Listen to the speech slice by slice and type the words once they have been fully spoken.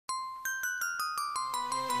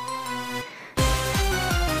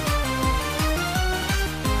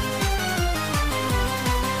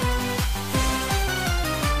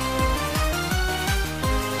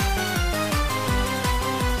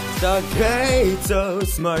not great, so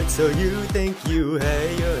smart, so you think you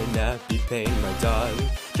hate your nappy pain, my darling.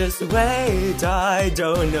 Just wait, I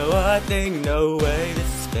don't know a thing, no way to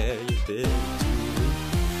spare your bit too.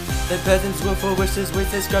 The peasants' willful wishes,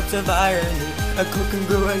 wasted scraps of irony, a cool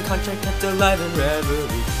congruent contract kept alive in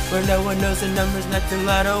reverie, where no one knows the numbers next in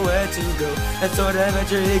line or where to go. That sort of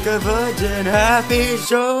adventure he could put in happy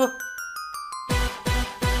show.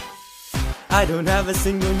 I don't have a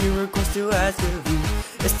single new request to ask of you.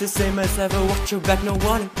 It's the same as ever, watch your back, no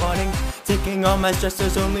wanting. Taking all my stress,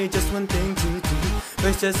 there's only just one thing to do.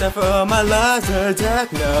 Brace yourself for all my last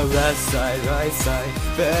attack. Now left side, right side,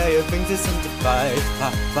 bear your things is time to fight.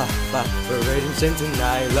 We're raiding chain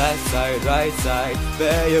tonight. Left side, right side,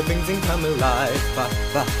 bear your things and come alive.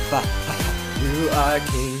 You are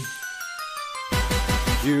king.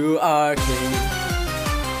 You are king.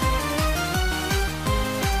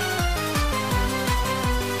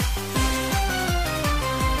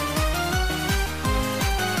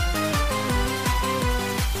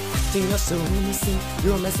 You're so innocent,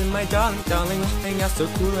 you're messing my darling, laughing out so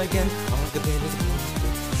cool again. All the pain is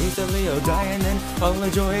cool, instantly I'll die, and then all the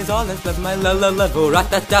joy is all that's left. My level,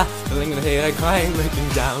 rat-ta-ta, feeling the hate, I crying, looking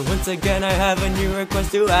down. Once again I have a new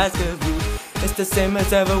request to ask of you. It's the same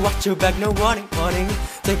as ever, watch your back, no warning.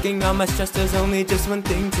 Taking all my stress, there's only just one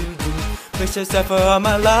thing to do. Push yourself for all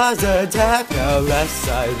my laws attack. Now left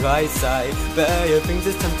side, right side, bear your things,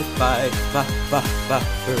 it's time to fight.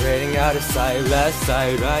 Parading out of sight. Left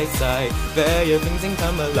side, right side, bear your things and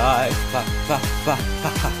come alive.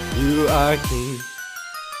 You are king.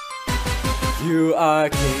 You are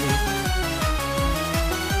king.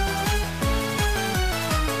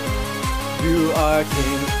 You are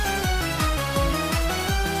king.